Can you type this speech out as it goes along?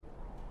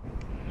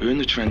We were in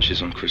the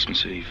trenches on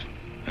Christmas Eve,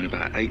 and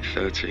about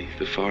 8:30,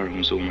 the firing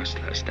was almost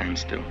at a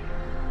standstill.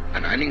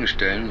 An einigen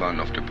Stellen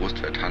waren auf der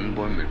Brustwehr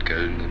Tannenbäume mit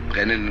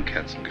brennenden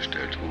Kerzen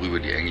gestellt, worüber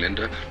die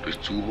Engländer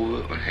durch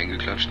Zurufe und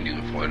Hängeklatschen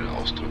ihre Freude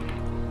ausdrückten.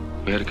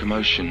 We had a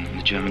commotion in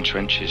the German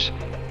trenches,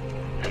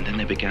 and then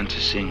they began to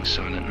sing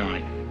Silent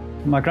Night.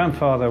 My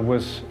grandfather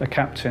was a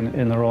captain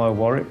in the Royal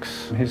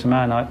Warwicks. He's a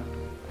man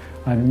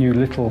I knew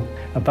little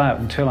about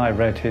until I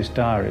read his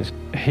diaries.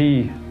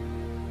 He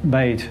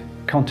made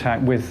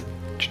contact with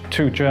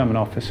two German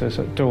officers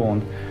at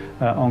dawn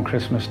on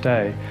Christmas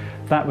Day.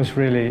 That was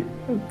really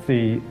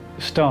the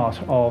start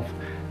of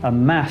a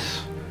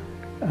mass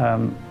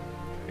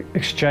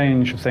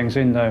exchange of things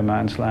in no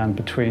man's land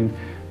between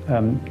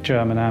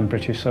German and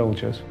British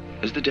soldiers.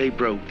 As the day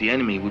broke, the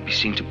enemy would be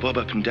seen to bob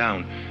up and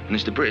down, and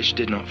as the British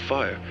did not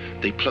fire,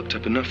 they plucked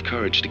up enough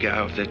courage to get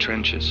out of their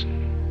trenches.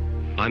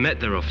 I met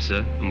their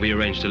officer and we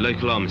arranged a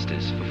local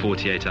armistice for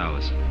 48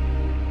 hours.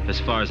 As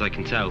far as I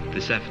can tell,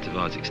 this effort of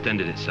ours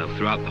extended itself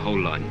throughout the whole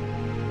line.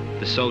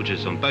 The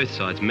soldiers on both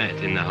sides met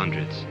in their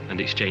hundreds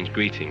and exchanged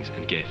greetings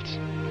and gifts.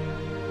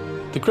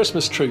 The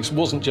Christmas truce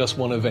wasn't just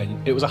one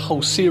event, it was a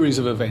whole series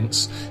of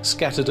events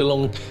scattered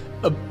along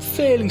a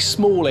fairly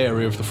small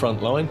area of the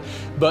front line,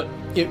 but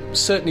it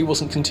certainly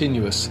wasn't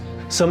continuous.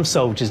 Some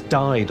soldiers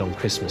died on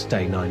Christmas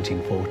Day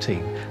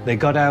 1914. They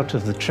got out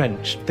of the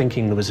trench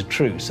thinking there was a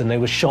truce, and they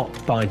were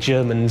shot by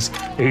Germans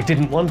who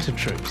didn't want a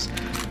truce.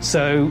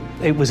 So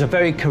it was a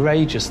very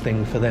courageous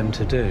thing for them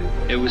to do.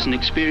 It was an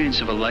experience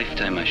of a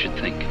lifetime, I should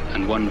think,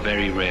 and one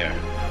very rare.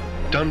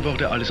 Dann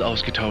wurde alles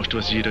ausgetauscht,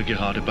 was jeder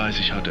gerade bei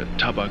sich hatte.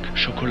 Tabak,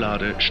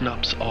 Schokolade,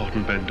 Schnaps,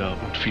 Ordenbänder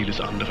und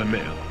vieles andere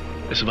mehr.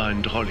 Es war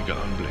ein drolliger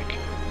Anblick.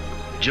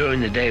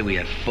 During the day we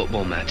had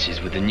football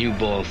matches with a new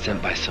ball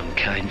sent by some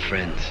kind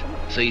friends.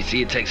 So you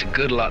see, it takes a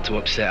good lot to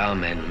upset our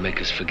men and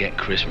make us forget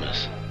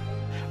Christmas.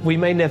 We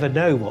may never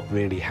know what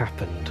really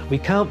happened. We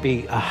can't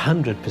be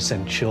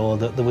 100% sure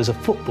that there was a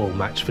football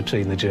match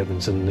between the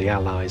Germans and the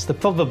Allies. There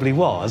probably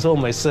was,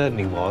 almost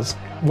certainly was.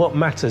 What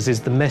matters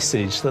is the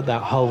message that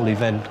that whole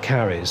event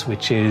carries,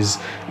 which is,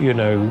 you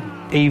know,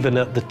 even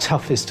at the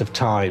toughest of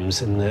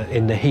times, in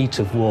the heat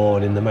of war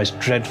and in the most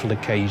dreadful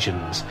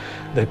occasions,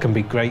 there can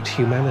be great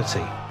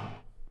humanity.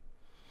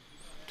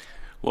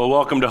 Well,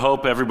 welcome to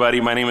Hope, everybody.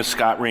 My name is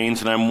Scott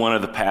Rains, and I'm one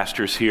of the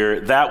pastors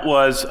here. That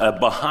was a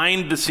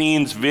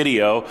behind-the-scenes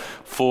video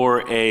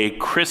for a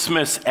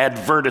Christmas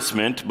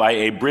advertisement by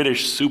a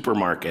British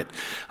supermarket.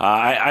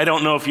 I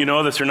don't know if you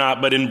know this or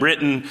not, but in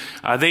Britain,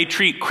 they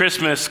treat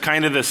Christmas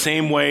kind of the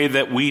same way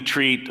that we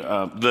treat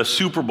the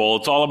Super Bowl.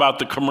 It's all about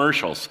the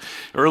commercials.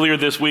 Earlier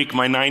this week,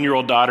 my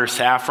 9-year-old daughter,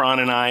 Saffron,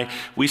 and I,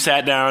 we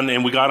sat down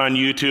and we got on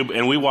YouTube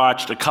and we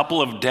watched a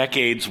couple of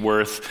decades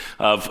worth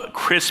of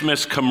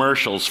Christmas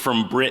commercials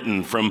from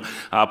Britain, from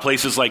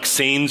places like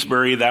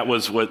Sainsbury. That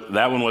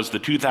one was the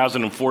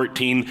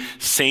 2014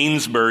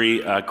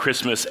 Sainsbury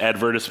Christmas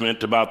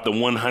advertisement about the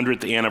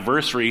 100th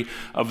anniversary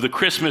of the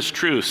Christmas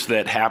truce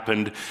that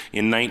happened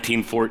in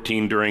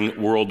 1914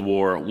 during World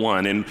War I.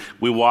 And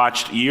we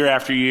watched year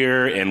after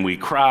year, and we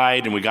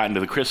cried, and we got into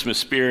the Christmas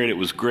spirit. It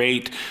was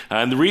great.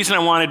 And the reason I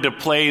wanted to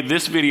play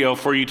this video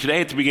for you today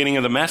at the beginning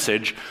of the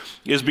message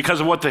is because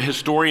of what the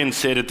historian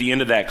said at the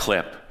end of that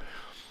clip.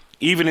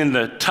 Even in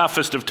the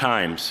toughest of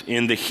times,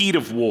 in the heat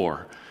of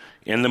war,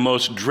 in the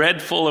most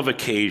dreadful of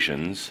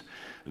occasions,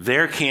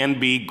 there can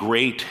be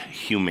great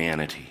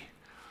humanity.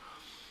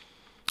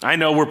 I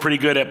know we're pretty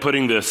good at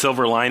putting the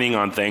silver lining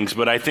on things,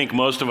 but I think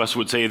most of us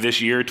would say this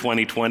year,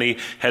 2020,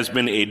 has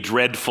been a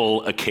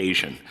dreadful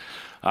occasion.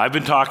 I've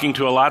been talking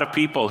to a lot of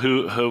people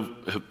who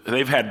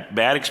they've had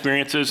bad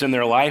experiences in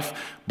their life,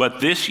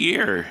 but this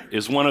year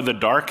is one of the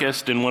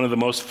darkest and one of the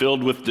most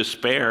filled with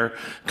despair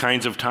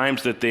kinds of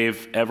times that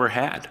they've ever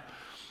had.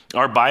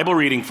 Our Bible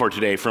reading for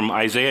today from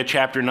Isaiah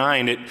chapter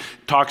 9, it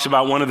talks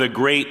about one of the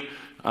great,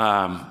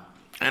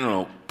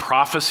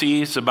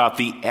 prophecies about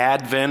the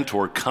advent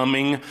or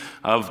coming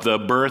of the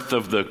birth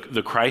of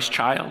the Christ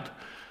child.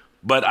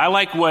 But I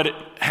like what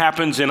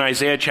happens in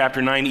Isaiah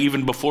chapter 9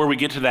 even before we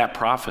get to that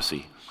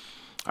prophecy.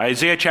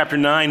 Isaiah chapter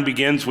 9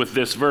 begins with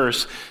this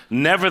verse,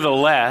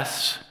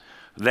 "Nevertheless,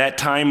 that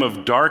time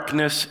of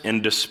darkness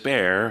and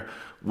despair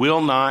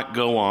will not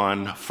go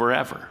on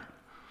forever."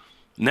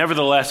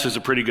 Nevertheless is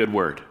a pretty good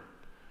word.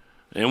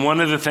 And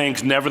one of the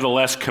things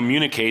nevertheless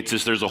communicates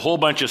is there's a whole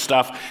bunch of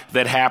stuff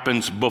that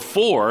happens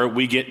before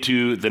we get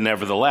to the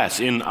nevertheless.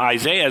 In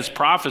Isaiah's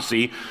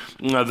prophecy,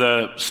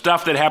 the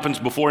stuff that happens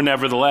before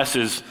nevertheless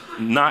is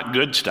not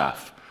good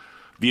stuff.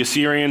 The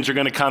Assyrians are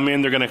going to come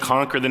in, they're going to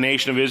conquer the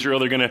nation of Israel,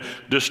 they're going to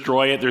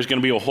destroy it, there's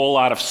going to be a whole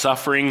lot of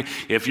suffering.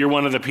 If you're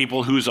one of the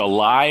people who's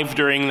alive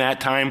during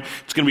that time,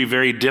 it's going to be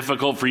very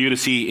difficult for you to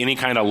see any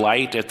kind of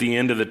light at the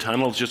end of the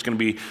tunnel. It's just going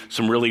to be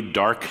some really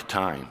dark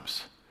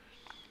times.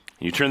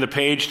 You turn the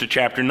page to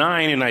chapter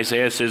 9, and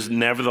Isaiah says,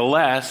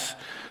 "Nevertheless,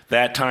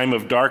 that time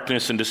of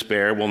darkness and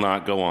despair will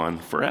not go on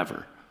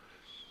forever."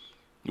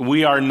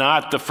 We are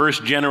not the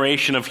first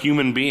generation of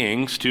human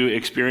beings to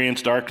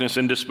experience darkness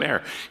and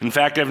despair. In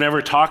fact, I've never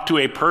talked to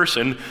a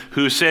person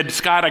who said,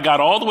 Scott, I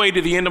got all the way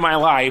to the end of my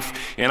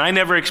life and I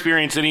never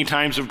experienced any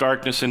times of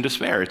darkness and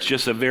despair. It's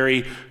just a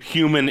very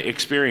human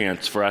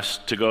experience for us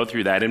to go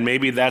through that. And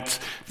maybe that's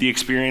the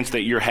experience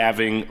that you're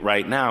having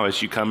right now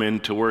as you come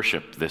in to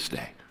worship this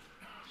day.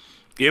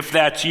 If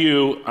that's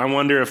you, I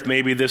wonder if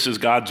maybe this is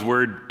God's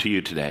word to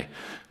you today.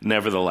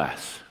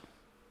 Nevertheless,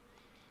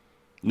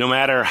 no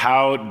matter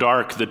how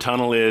dark the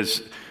tunnel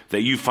is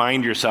that you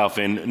find yourself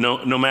in,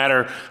 no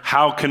matter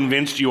how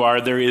convinced you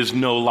are there is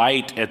no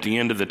light at the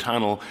end of the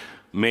tunnel,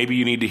 maybe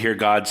you need to hear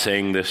God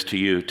saying this to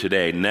you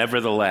today.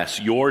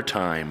 Nevertheless, your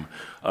time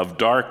of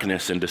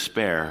darkness and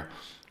despair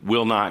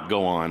will not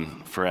go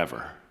on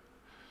forever.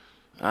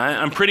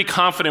 I'm pretty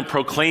confident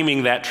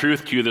proclaiming that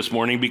truth to you this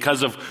morning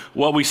because of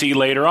what we see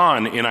later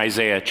on in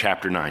Isaiah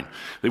chapter 9.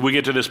 We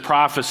get to this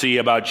prophecy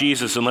about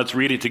Jesus, and let's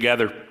read it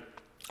together.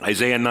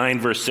 Isaiah 9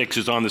 verse 6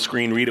 is on the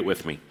screen. Read it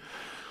with me.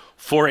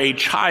 For a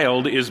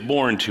child is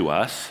born to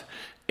us,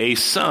 a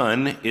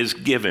son is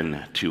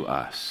given to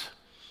us.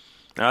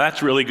 Now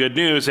that's really good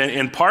news.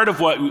 And part of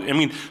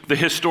the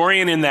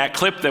historian in that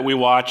clip that we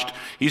watched,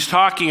 he's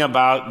talking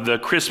about the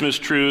Christmas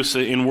truce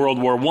in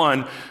World War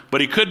I,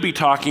 but he could be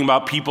talking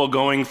about people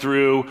going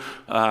through,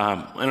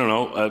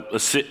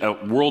 a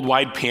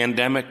worldwide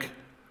pandemic.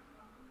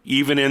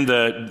 Even in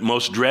the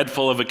most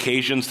dreadful of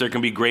occasions, there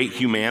can be great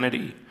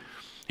humanity.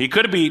 He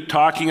could be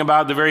talking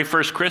about the very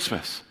first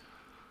Christmas.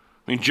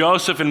 I mean,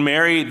 Joseph and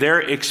Mary,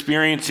 they're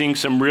experiencing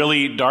some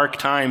really dark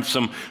times,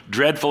 some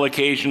dreadful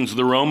occasions.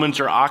 The Romans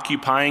are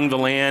occupying the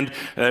land.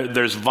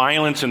 There's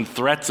violence and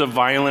threats of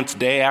violence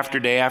day after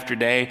day after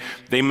day.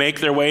 They make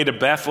their way to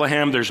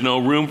Bethlehem. There's no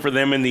room for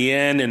them in the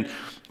inn. And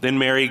then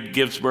Mary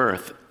gives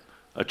birth.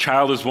 A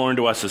child is born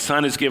to us. A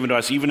son is given to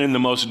us. Even in the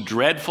most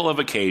dreadful of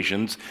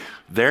occasions,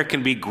 there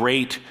can be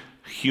great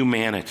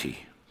humanity.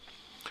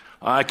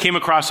 I came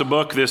across a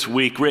book this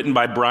week written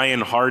by Brian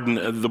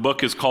Harden. The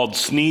book is called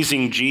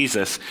Sneezing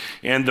Jesus,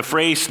 and the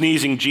phrase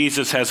sneezing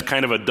Jesus has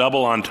kind of a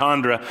double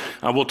entendre.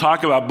 We'll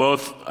talk about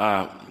both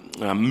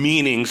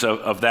meanings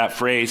of that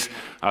phrase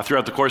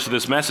throughout the course of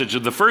this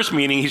message. The first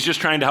meaning, he's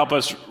just trying to help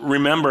us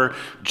remember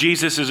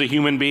Jesus is a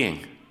human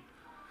being.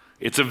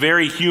 It's a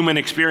very human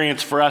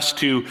experience for us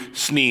to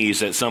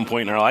sneeze at some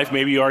point in our life.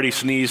 Maybe you already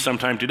sneezed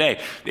sometime today.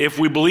 If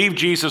we believe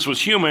Jesus was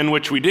human,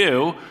 which we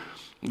do,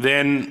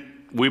 then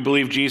we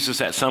believe Jesus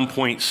at some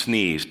point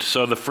sneezed.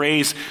 So the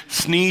phrase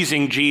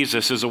sneezing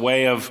Jesus is a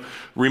way of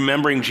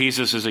remembering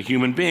Jesus as a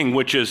human being,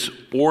 which is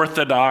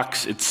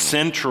orthodox. It's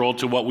central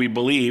to what we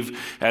believe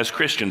as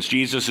Christians.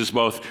 Jesus is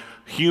both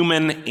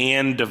human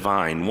and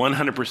divine,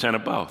 100%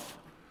 of both.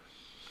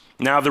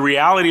 Now, the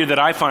reality that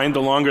I find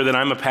the longer that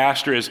I'm a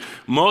pastor is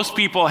most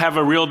people have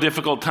a real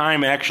difficult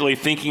time actually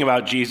thinking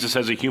about Jesus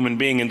as a human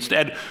being.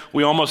 Instead,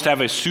 we almost have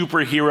a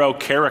superhero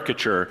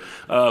caricature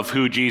of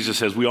who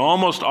Jesus is. We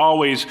almost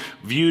always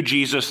view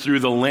Jesus through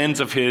the lens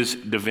of his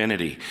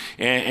divinity.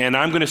 And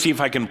I'm going to see if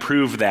I can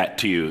prove that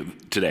to you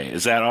today.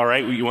 Is that all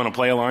right? You want to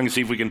play along and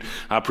see if we can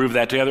prove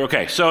that together?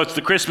 Okay, so it's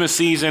the Christmas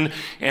season,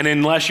 and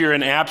unless you're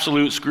an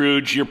absolute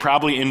Scrooge, you're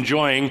probably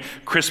enjoying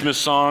Christmas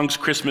songs,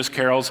 Christmas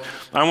carols.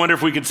 I wonder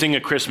if we could sing a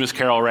Christmas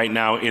carol right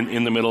now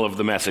in the middle of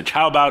the message.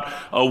 How about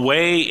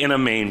Away in a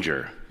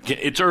Manger?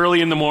 It's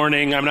early in the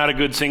morning. I'm not a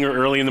good singer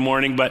early in the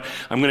morning, but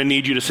I'm going to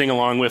need you to sing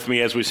along with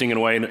me as we sing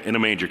Away in a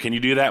Manger. Can you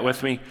do that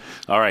with me?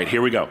 All right,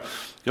 here we go.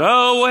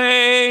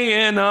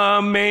 Away in a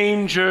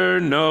manger,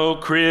 no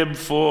crib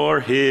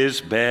for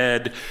his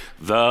bed,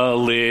 the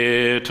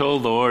little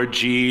Lord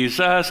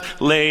Jesus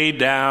laid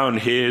down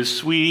his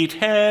sweet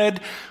head.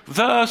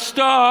 The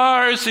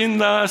stars in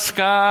the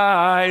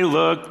sky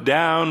looked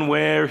down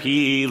where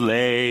he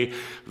lay.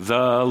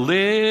 The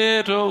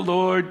little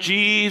Lord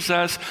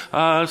Jesus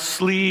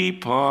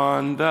asleep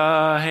on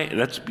the hay.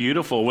 That's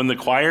beautiful. When the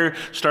choir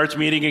starts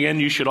meeting again,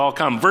 you should all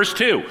come. Verse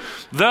 2.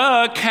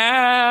 The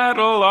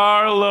cattle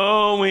are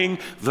lowing,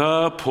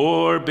 the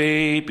poor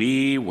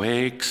baby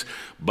wakes,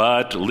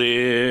 but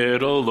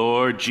little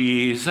Lord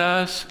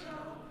Jesus.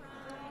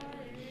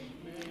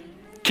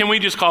 Can we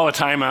just call a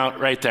timeout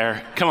right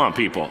there? Come on,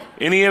 people.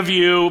 Any of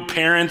you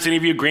parents, any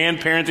of you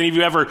grandparents, any of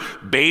you ever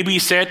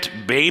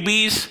babysit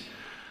babies?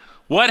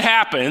 What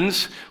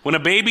happens when a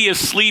baby is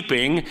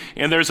sleeping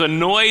and there's a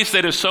noise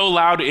that is so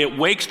loud it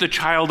wakes the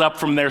child up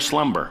from their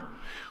slumber?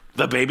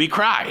 The baby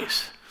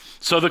cries.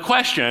 So the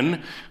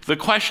question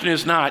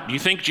is not, do you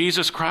think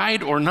Jesus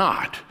cried or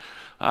not?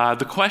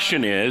 The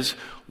question is,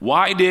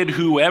 why did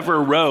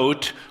whoever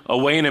wrote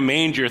Away in a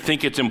Manger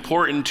think it's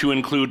important to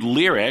include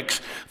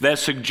lyrics that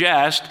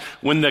suggest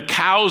when the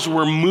cows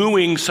were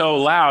mooing so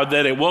loud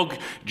that it woke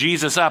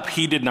Jesus up,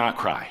 he did not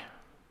cry?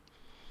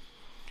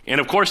 And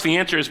of course the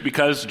answer is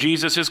because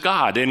Jesus is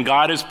God and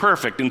God is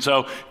perfect. And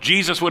so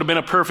Jesus would have been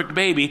a perfect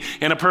baby,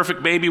 and a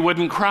perfect baby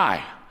wouldn't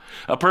cry.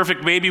 A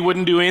perfect baby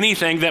wouldn't do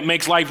anything that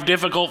makes life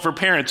difficult for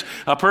parents.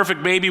 A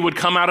perfect baby would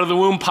come out of the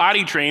womb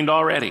potty trained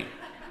already.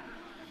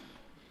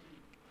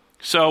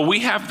 So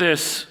we have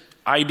this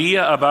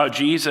idea about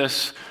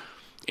Jesus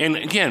And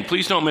again,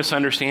 please don't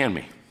misunderstand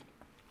me.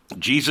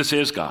 Jesus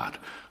is God.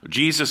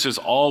 Jesus is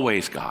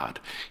always God.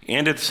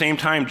 And at the same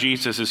time,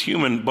 Jesus is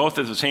human, both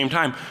at the same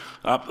time.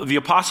 The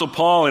Apostle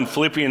Paul in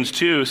Philippians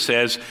 2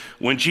 says,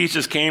 when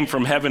Jesus came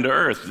from heaven to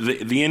earth,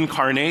 the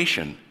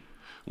incarnation,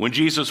 when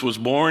Jesus was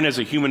born as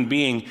a human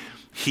being,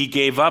 he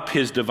gave up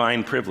his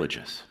divine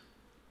privileges.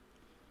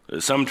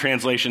 Some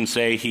translations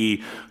say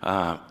he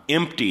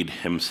emptied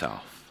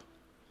himself.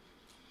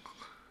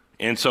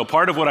 And so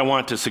part of what I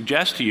want to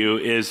suggest to you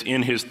is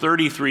in his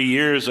 33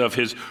 years of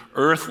his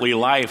earthly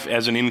life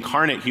as an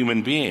incarnate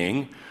human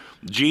being,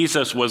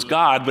 Jesus was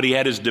God, but he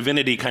had his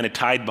divinity kind of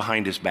tied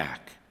behind his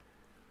back.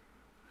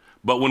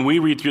 But when we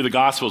read through the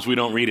Gospels, we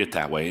don't read it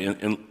that way.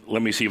 And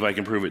let me see if I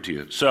can prove it to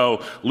you.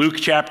 So Luke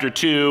chapter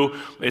 2,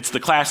 it's the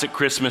classic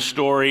Christmas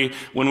story.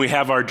 When we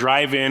have our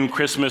drive-in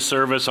Christmas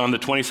service on the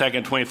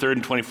 22nd, 23rd,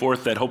 and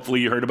 24th that hopefully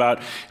you heard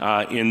about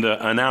in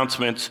the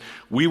announcements,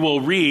 we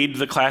will read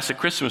the classic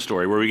Christmas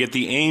story where we get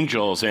the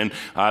angels and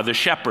the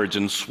shepherds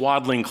in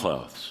swaddling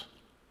clothes.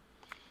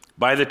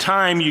 By the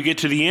time you get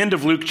to the end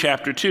of Luke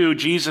chapter 2,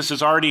 Jesus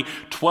is already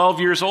 12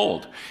 years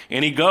old.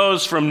 And he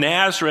goes from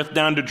Nazareth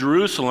down to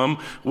Jerusalem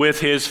with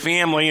his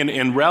family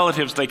and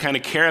relatives. They kind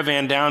of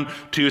caravan down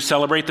to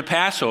celebrate the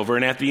Passover.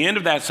 And at the end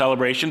of that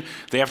celebration,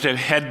 they have to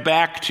head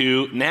back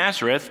to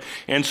Nazareth.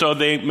 And so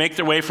they make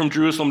their way from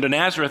Jerusalem to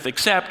Nazareth,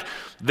 except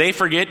they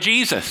forget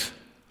Jesus.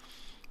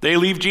 They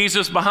leave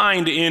Jesus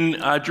behind in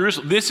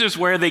Jerusalem. This is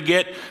where they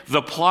get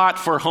the plot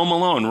for Home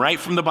Alone, right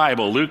from the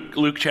Bible,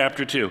 Luke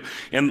chapter 2.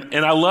 And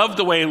I love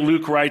the way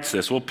Luke writes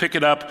this. We'll pick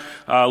it up,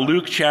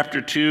 Luke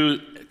chapter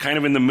 2, kind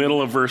of in the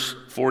middle of verse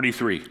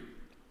 43.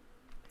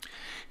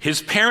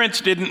 His parents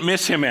didn't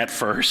miss him at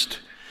first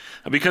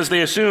because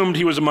they assumed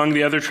he was among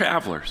the other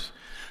travelers.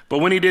 But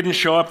when he didn't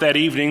show up that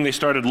evening, they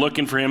started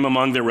looking for him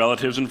among their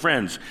relatives and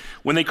friends.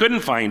 When they couldn't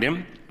find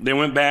him, they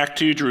went back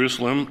to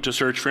Jerusalem to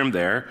search for him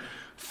there.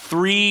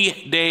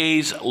 3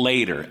 days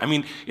later, I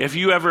mean, if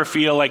you ever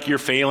feel like you're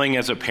failing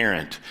as a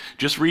parent,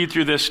 just read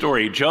through this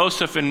story.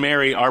 Joseph and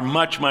Mary are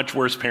much, much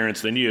worse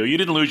parents than you. You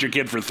didn't lose your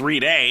kid for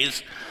 3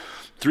 days.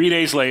 3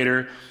 days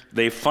later,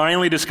 they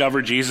finally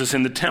discovered Jesus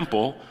in the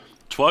temple,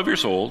 12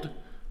 years old,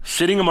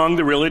 sitting among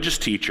the religious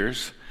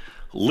teachers,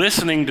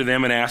 listening to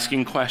them and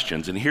asking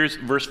questions. And here's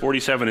verse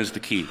 47 is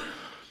the key.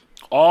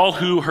 All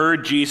who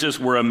heard Jesus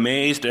were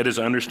amazed at his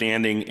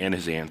understanding and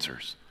his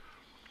answers.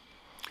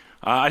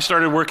 I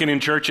started working in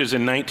churches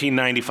in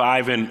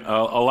 1995, and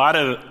a lot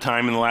of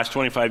time in the last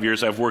 25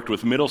 years, I've worked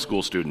with middle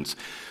school students.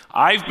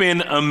 I've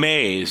been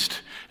amazed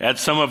at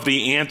some of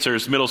the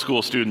answers middle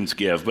school students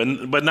give,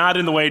 but not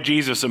in the way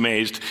Jesus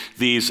amazed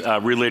these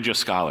religious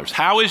scholars.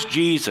 How is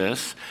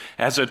Jesus,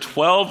 as a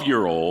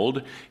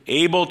 12-year-old,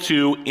 able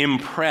to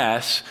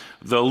impress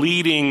the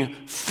leading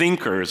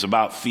thinkers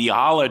about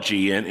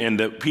theology and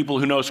the people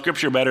who know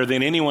Scripture better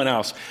than anyone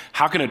else?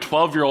 How can a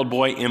 12-year-old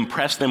boy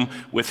impress them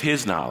with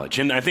his knowledge?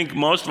 And I think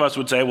most of us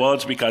would say, well,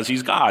 it's because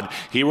he's God.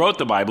 He wrote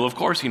the Bible. Of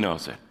course he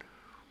knows it.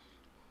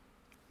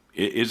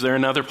 Is there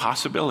another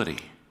possibility?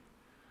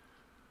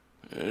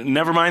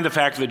 Never mind the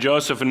fact that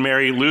Joseph and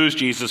Mary lose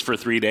Jesus for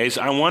 3 days.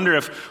 I wonder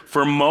if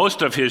for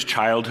most of his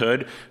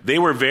childhood, they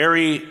were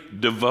very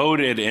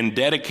devoted and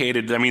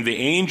dedicated. I mean, the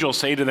angels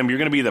say to them, you're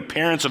going to be the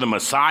parents of the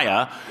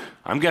Messiah.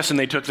 I'm guessing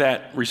they took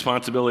that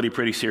responsibility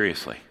pretty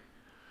seriously.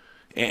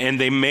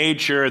 And they made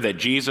sure that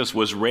Jesus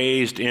was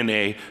raised in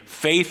a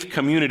faith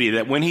community,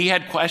 that when he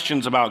had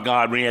questions about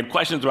God, when he had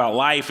questions about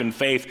life and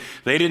faith,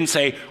 they didn't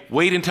say,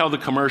 wait until the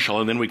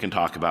commercial and then we can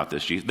talk about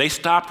this. They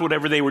stopped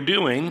whatever they were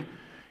doing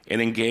and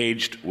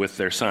engaged with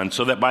their son,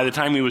 so that by the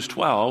time he was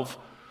 12,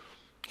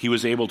 he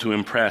was able to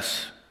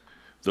impress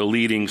the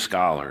leading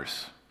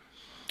scholars.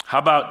 How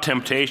about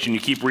temptation?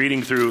 You keep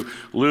reading through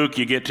Luke,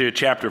 you get to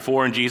chapter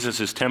 4, and Jesus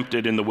is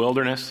tempted in the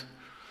wilderness.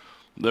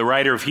 The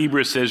writer of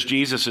Hebrews says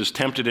Jesus is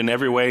tempted in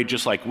every way,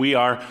 just like we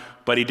are,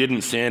 but he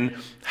didn't sin.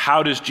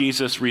 How does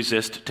Jesus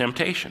resist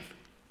temptation?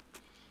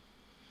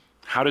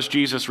 How does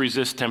Jesus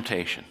resist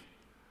temptation?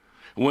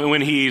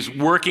 When he's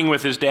working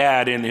with his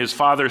dad in his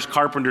father's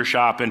carpenter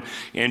shop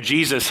and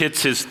Jesus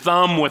hits his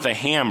thumb with a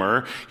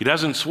hammer, he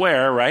doesn't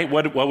swear, right?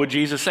 What would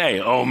Jesus say?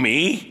 Oh,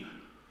 me?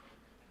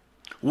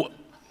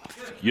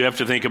 You have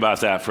to think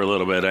about that for a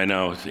little bit, I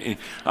know.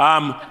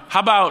 How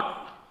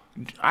about,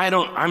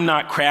 I'm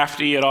not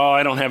crafty at all.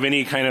 I don't have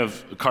any kind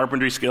of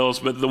carpentry skills,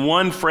 but the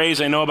one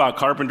phrase I know about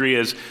carpentry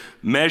is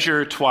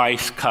measure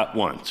twice, cut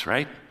once,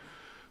 right?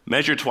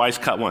 Measure twice,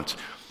 cut once.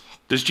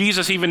 Does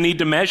Jesus even need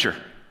to measure?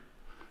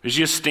 Does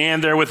he just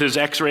stand there with his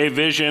x-ray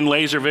vision,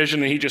 laser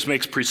vision, and he just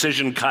makes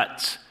precision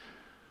cuts?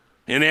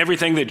 And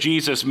everything that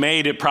Jesus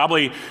made, it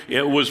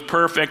was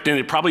perfect, and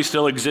it probably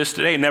still exists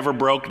today. It never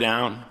broke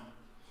down.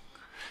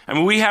 I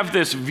mean, we have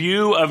this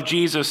view of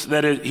Jesus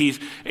that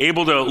he's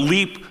able to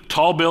leap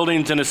tall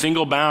buildings in a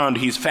single bound.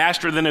 He's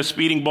faster than a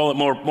speeding bullet,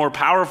 more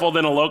powerful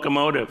than a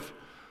locomotive.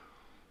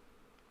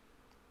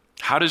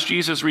 How does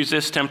Jesus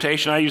resist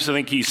temptation? I used to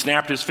think he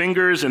snapped his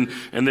fingers and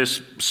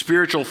this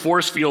spiritual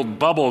force field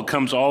bubble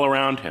comes all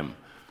around him.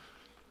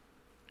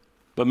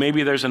 But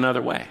maybe there's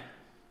another way.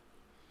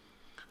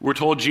 We're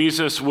told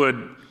Jesus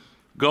would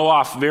go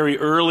off very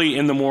early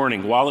in the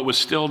morning while it was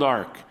still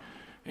dark,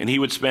 and he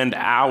would spend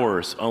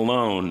hours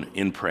alone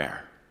in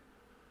prayer,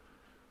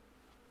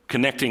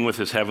 connecting with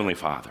his heavenly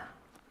Father.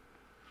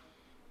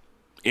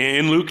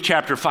 In Luke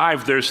chapter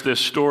 5, there's this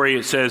story.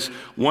 It says,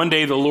 one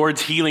day the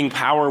Lord's healing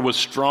power was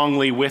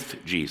strongly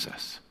with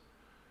Jesus.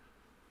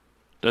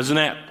 Doesn't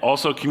that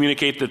also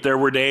communicate that there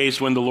were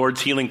days when the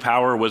Lord's healing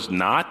power was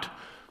not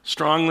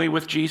strongly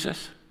with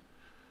Jesus?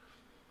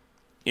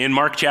 In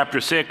Mark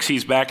chapter 6,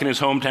 he's back in his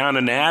hometown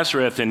of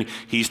Nazareth, and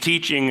he's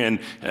teaching,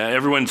 and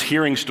everyone's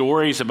hearing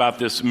stories about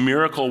this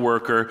miracle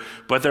worker,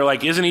 but they're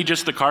like, isn't he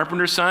just the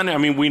carpenter's son? I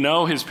mean, we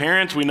know his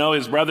parents, we know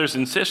his brothers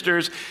and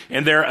sisters,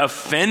 and they're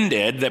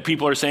offended that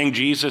people are saying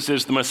Jesus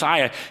is the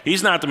Messiah.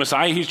 He's not the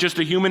Messiah, he's just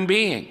a human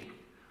being.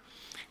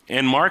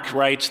 And Mark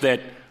writes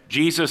that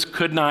Jesus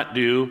could not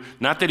do,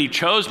 not that he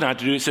chose not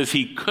to do, it says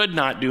he could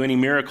not do any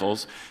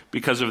miracles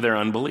because of their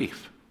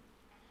unbelief.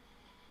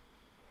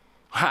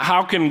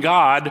 How can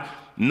God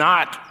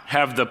not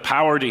have the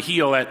power to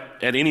heal at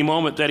any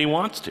moment that he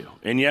wants to?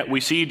 And yet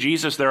we see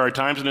Jesus, there are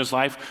times in his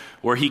life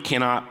where he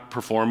cannot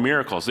perform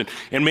miracles.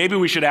 And maybe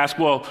we should ask,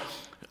 well,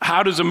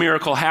 how does a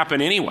miracle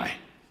happen anyway?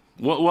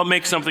 What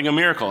makes something a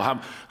miracle? How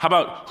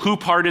about who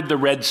parted the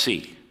Red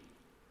Sea?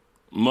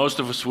 Most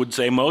of us would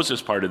say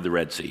Moses parted the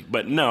Red Sea.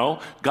 But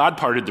no, God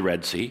parted the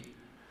Red Sea.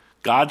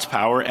 God's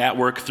power at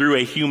work through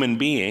a human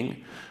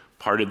being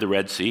parted the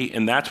Red Sea.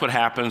 And that's what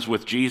happens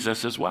with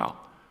Jesus as well.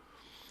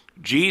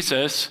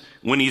 Jesus,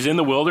 when he's in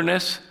the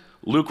wilderness,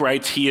 Luke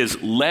writes, he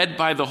is led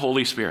by the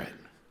Holy Spirit.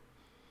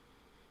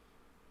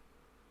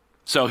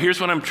 So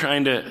here's what I'm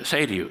trying to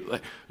say to you.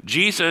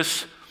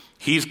 Jesus,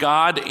 he's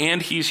God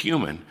and he's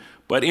human.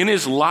 But in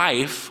his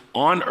life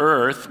on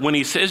earth, when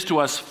he says to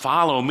us,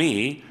 follow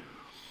me,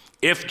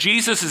 if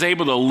Jesus is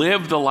able to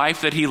live the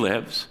life that he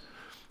lives,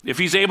 if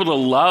he's able to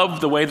love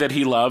the way that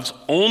he loves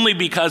only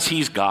because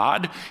he's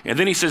God, and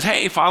then he says,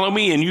 hey, follow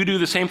me, and you do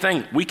the same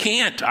thing. We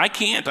can't. I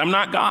can't. I'm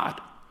not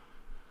God.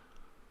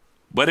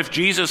 But if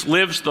Jesus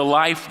lives the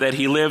life that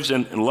he lives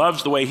and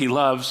loves the way he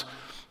loves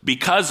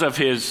because of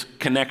his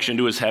connection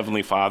to his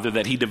heavenly Father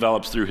that he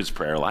develops through his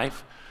prayer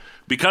life,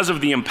 because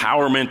of the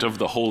empowerment of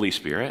the Holy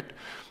Spirit,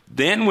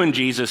 then when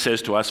Jesus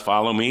says to us,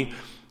 follow me,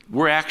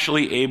 we're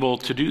actually able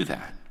to do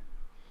that.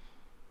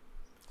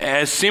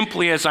 As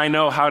simply as I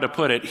know how to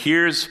put it,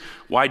 here's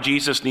why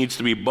Jesus needs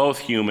to be both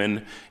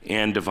human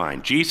and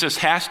divine. Jesus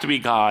has to be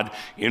God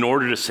in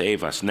order to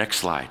save us. Next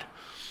slide.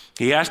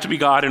 He has to be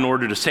God in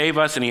order to save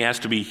us, and he has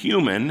to be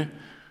human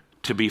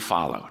to be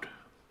followed.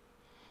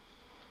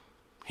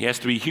 He has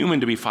to be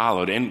human to be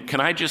followed. And can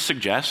I just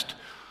suggest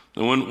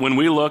that when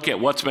we look at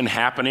what's been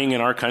happening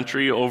in our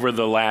country over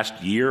the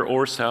last year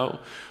or so,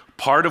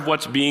 part of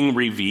what's being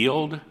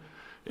revealed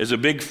is a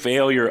big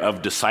failure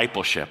of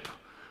discipleship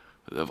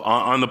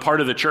on the part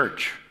of the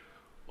church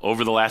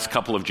over the last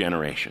couple of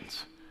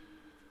generations.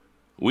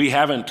 We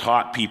haven't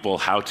taught people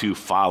how to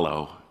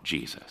follow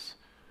Jesus.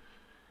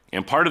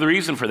 And part of the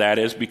reason for that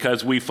is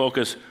because we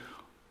focus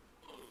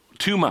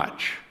too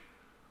much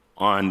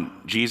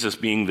on Jesus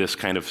being this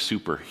kind of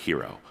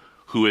superhero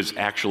who is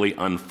actually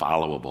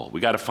unfollowable. We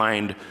got to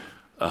find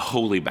a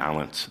holy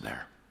balance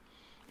there.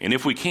 And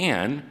if we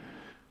can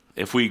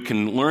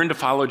learn to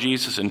follow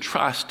Jesus and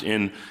trust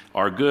in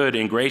our good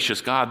and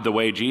gracious God the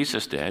way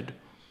Jesus did,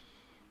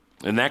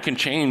 and that can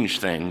change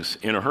things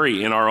in a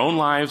hurry in our own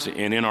lives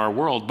and in our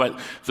world. But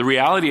the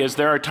reality is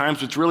there are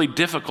times it's really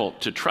difficult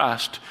to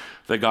trust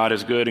that God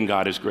is good and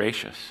God is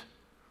gracious.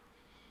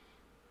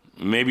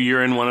 Maybe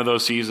you're in one of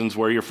those seasons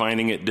where you're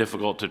finding it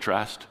difficult to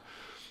trust.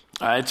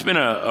 It's been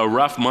a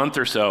rough month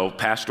or so.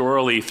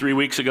 Pastorally, 3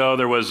 weeks ago,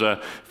 there was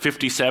a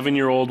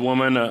 57-year-old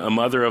woman, a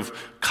mother of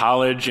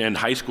college and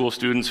high school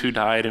students who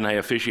died, and I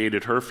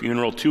officiated her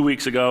funeral. 2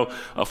 weeks ago,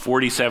 a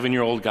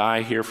 47-year-old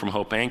guy here from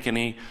Hope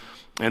Ankeny.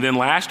 And then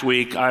last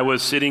week, I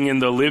was sitting in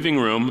the living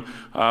room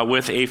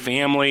with a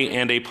family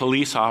and a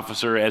police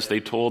officer as they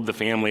told the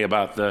family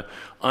about the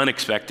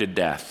unexpected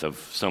death of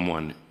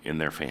someone in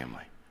their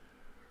family.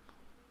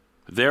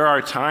 There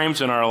are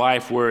times in our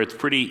life where it's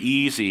pretty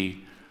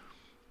easy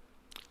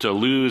to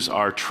lose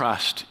our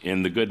trust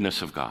in the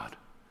goodness of God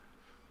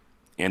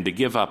and to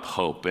give up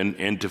hope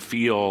and to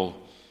feel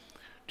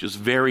just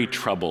very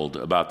troubled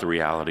about the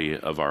reality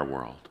of our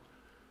world.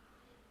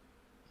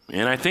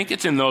 And I think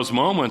it's in those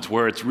moments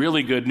where it's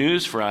really good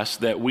news for us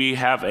that we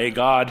have a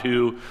God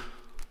who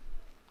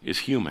is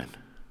human.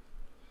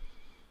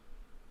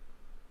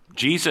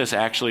 Jesus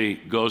actually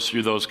goes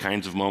through those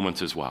kinds of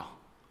moments as well.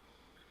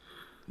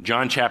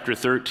 John chapter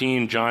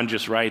 13, John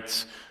just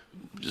writes,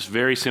 just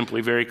very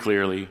simply, very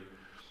clearly,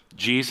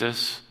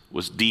 Jesus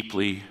was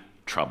deeply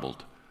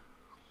troubled.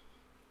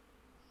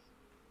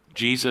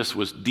 Jesus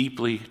was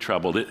deeply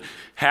troubled. It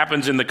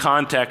happens in the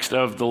context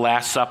of the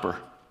Last Supper.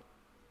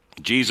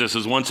 Jesus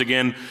is once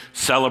again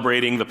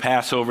celebrating the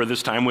Passover,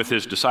 this time with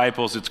his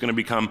disciples. It's going to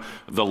become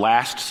the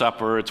Last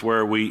Supper. It's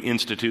where we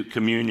institute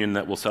communion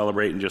that we'll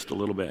celebrate in just a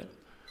little bit.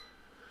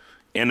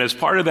 And as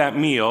part of that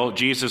meal,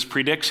 Jesus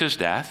predicts his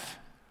death,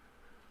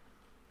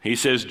 He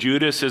says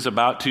Judas is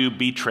about to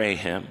betray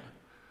him.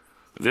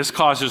 This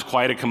causes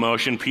quite a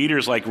commotion.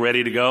 Peter's like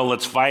ready to go.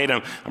 Let's fight.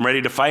 I'm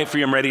ready to fight for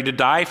you. I'm ready to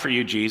die for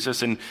you,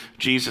 Jesus. And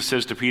Jesus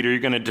says to Peter, you're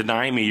going to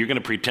deny me. You're going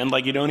to pretend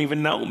like you don't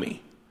even know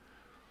me.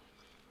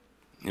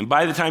 And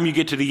by the time you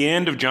get to the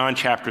end of John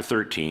chapter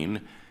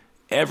 13,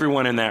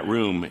 everyone in that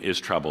room is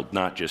troubled,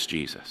 not just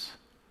Jesus.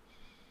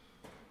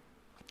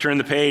 Turn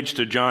the page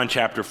to John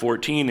chapter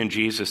 14, and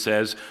Jesus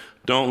says,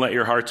 don't let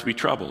your hearts be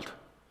troubled.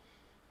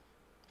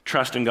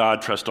 Trust in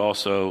God, trust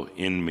also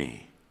in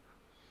me.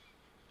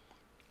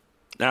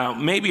 Now,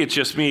 maybe it's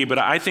just me, but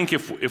I think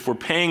if we're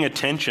paying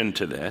attention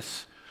to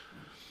this,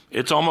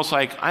 it's almost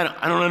like I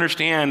don't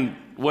understand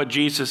what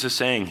Jesus is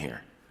saying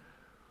here.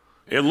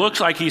 It looks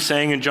like he's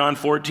saying in John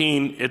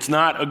 14, it's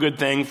not a good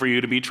thing for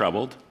you to be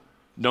troubled.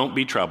 Don't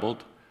be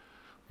troubled.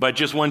 But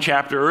just one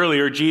chapter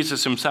earlier,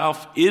 Jesus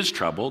himself is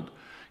troubled.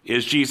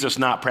 Is Jesus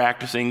not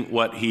practicing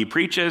what he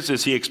preaches?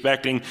 Is he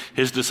expecting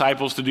his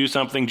disciples to do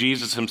something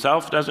Jesus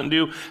himself doesn't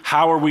do?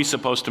 How are we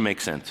supposed to make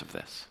sense of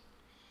this?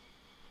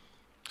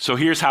 So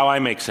here's how I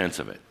make sense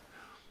of it.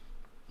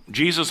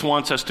 Jesus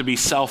wants us to be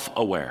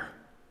self-aware.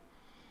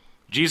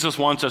 Jesus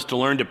wants us to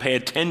learn to pay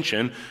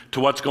attention to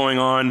what's going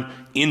on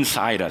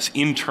inside us,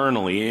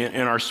 internally,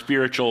 in our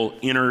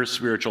inner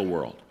spiritual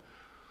world.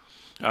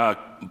 A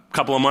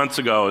couple of months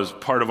ago, as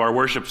part of our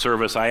worship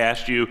service, I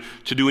asked you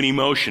to do an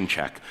emotion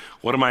check.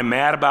 What am I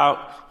mad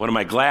about? What am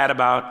I glad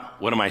about?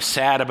 What am I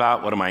sad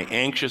about? What am I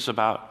anxious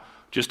about?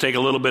 Just take a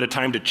little bit of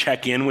time to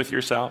check in with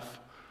yourself.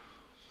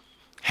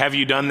 Have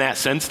you done that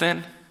since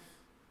then?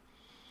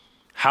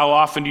 How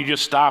often do you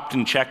just stop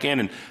and check in?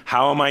 And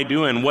how am I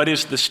doing? What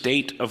is the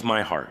state of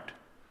my heart?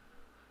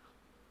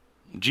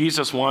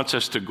 Jesus wants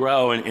us to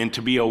grow and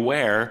to be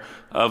aware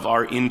of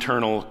our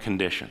internal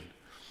condition.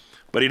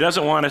 But he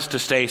doesn't want us to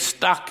stay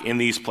stuck in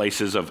these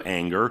places of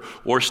anger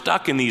or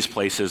stuck in these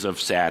places of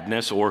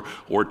sadness or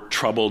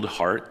troubled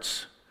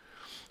hearts.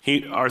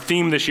 Our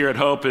theme this year at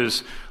Hope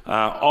is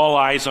all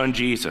eyes on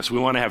Jesus. We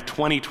want to have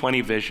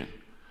 20/20 vision.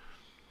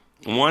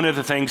 One of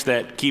the things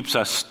that keeps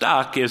us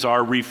stuck is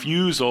our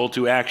refusal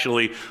to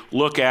actually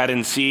look at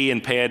and see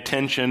and pay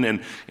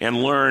attention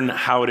and learn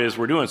how it is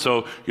we're doing.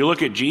 So you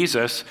look at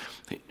Jesus,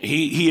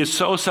 he is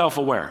so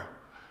self-aware.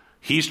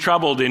 He's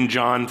troubled in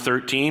John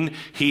 13.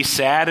 He's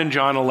sad in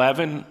John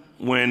 11.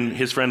 When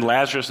his friend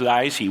Lazarus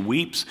dies, he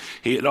weeps.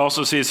 It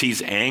also says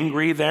he's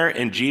angry there,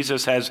 and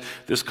Jesus has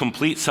this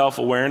complete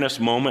self-awareness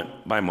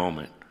moment by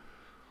moment.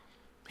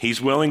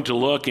 He's willing to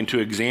look and to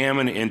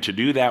examine and to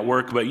do that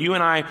work. But you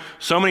and I,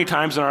 so many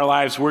times in our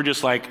lives, we're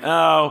just like,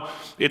 oh,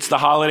 it's the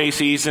holiday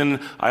season.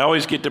 I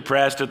always get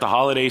depressed at the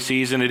holiday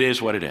season. It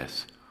is what it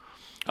is.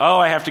 Oh,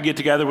 I have to get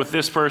together with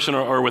this person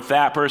or with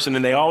that person,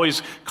 and they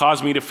always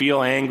cause me to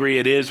feel angry.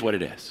 It is what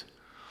it is.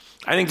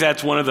 I think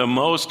that's one of the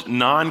most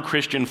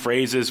non-Christian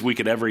phrases we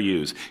could ever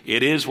use.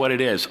 It is what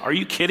it is. Are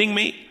you kidding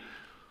me?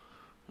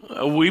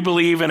 We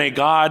believe in a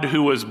God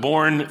who was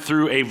born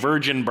through a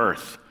virgin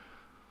birth.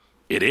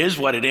 It is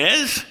what it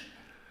is.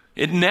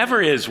 It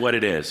never is what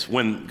it is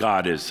when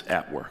God is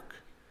at work.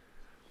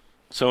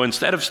 So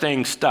instead of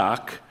staying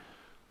stuck,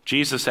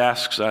 Jesus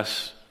asks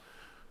us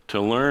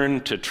to learn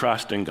to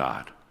trust in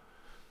God.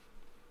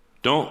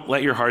 Don't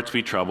let your hearts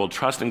be troubled.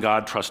 Trust in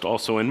God, trust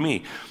also in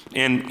me.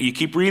 And you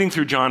keep reading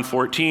through John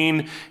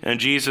 14, and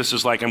Jesus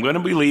is like, I'm going to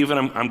be leaving,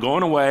 I'm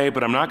going away,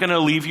 but I'm not going to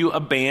leave you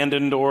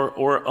abandoned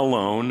or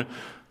alone.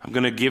 I'm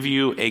going to give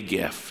you a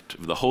gift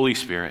of the Holy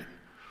Spirit,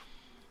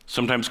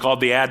 sometimes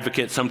called the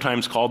Advocate,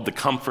 sometimes called the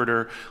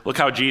Comforter. Look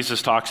how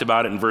Jesus talks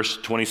about it in verse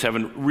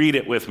 27. Read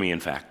it with me,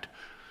 in fact.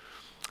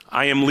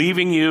 I am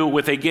leaving you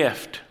with a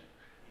gift,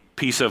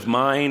 peace of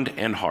mind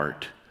and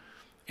heart.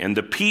 And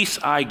the peace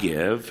I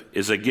give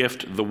is a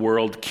gift the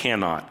world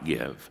cannot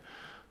give.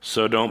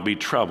 So don't be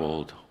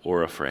troubled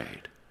or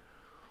afraid.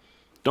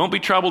 Don't be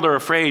troubled or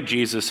afraid,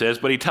 Jesus says,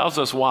 but he tells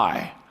us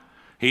why.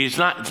 It's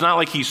not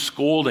like he's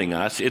scolding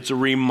us. It's a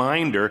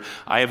reminder,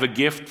 I have a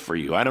gift for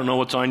you. I don't know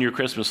what's on your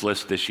Christmas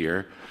list this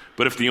year,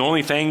 but if the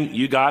only thing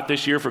you got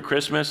this year for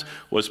Christmas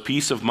was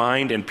peace of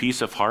mind and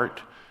peace of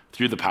heart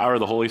through the power of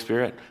the Holy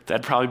Spirit,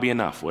 that'd probably be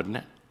enough, wouldn't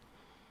it?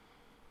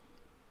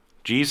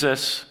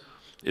 Jesus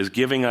is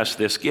giving us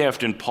this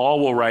gift, and Paul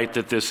will write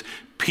that this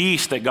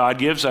peace that God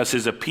gives us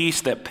is a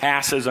peace that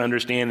passes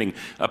understanding,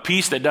 a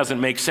peace that doesn't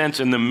make sense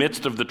in the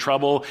midst of the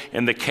trouble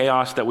and the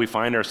chaos that we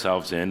find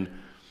ourselves in,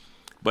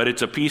 but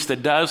it's a peace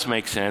that does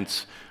make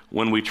sense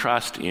when we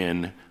trust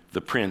in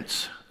the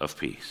Prince of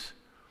Peace.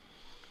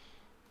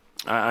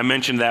 I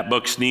mentioned that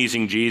book,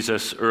 Sneezing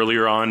Jesus,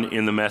 earlier on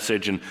in the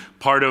message, and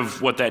part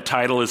of what that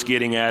title is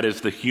getting at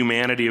is the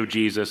humanity of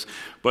Jesus,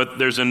 but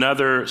there's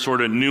another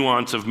sort of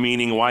nuance of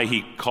meaning why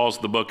he calls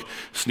the book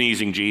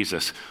Sneezing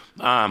Jesus.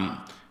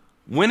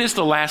 When is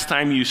the last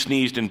time you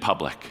sneezed in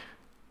public?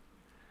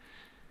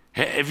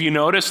 Have you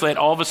noticed that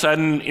all of a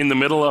sudden in the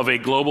middle of a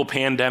global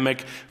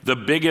pandemic, the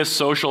biggest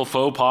social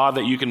faux pas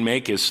that you can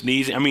make is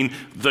sneezing? I mean,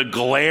 the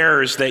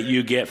glares that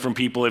you get from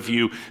people if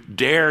you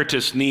dare to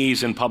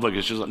sneeze in public,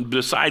 it's just,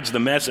 besides the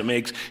mess it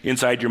makes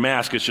inside your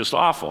mask, it's just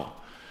awful.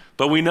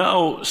 But we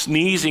know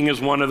sneezing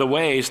is one of the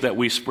ways that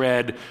we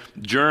spread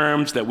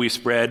germs, that we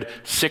spread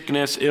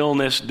sickness,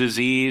 illness,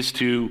 disease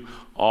to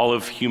all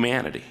of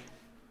humanity.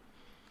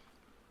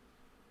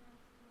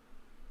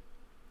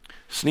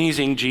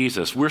 Sneezing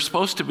Jesus. We're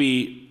supposed to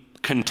be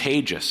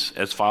contagious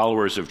as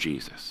followers of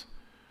Jesus.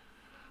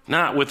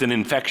 Not with an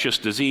infectious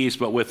disease,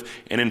 but with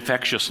an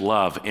infectious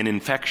love, an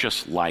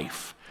infectious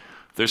life.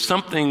 There's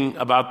something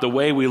about the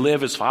way we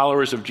live as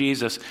followers of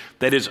Jesus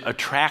that is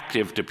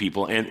attractive to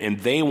people, and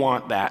they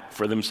want that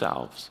for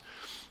themselves.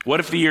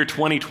 What if the year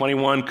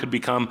 2021 could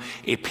become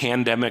a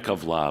pandemic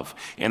of love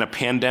and a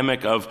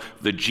pandemic of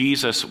the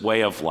Jesus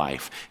way of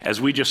life as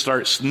we just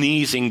start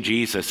sneezing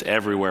Jesus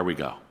everywhere we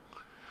go?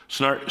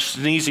 Start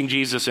sneezing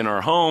Jesus in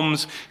our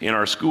homes, in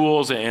our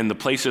schools, and the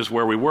places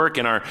where we work,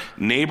 in our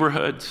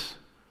neighborhoods.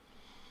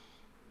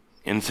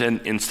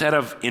 Instead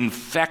of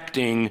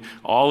infecting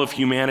all of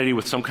humanity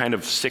with some kind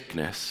of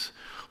sickness,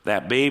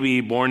 that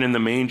baby born in the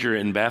manger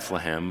in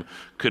Bethlehem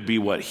could be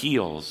what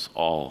heals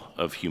all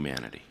of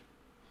humanity.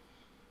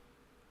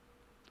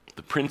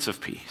 The Prince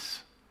of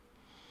Peace,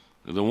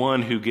 the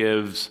one who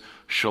gives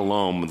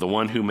shalom, the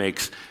one who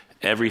makes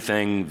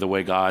everything the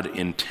way God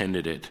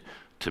intended it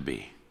to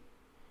be.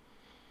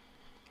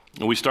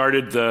 We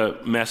started the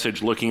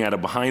message looking at a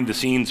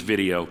behind-the-scenes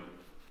video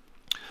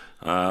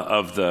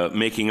of the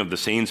making of the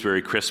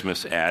Sainsbury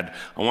Christmas ad.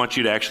 I want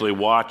you to actually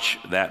watch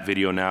that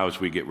video now as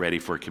we get ready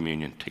for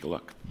communion. Take a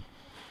look.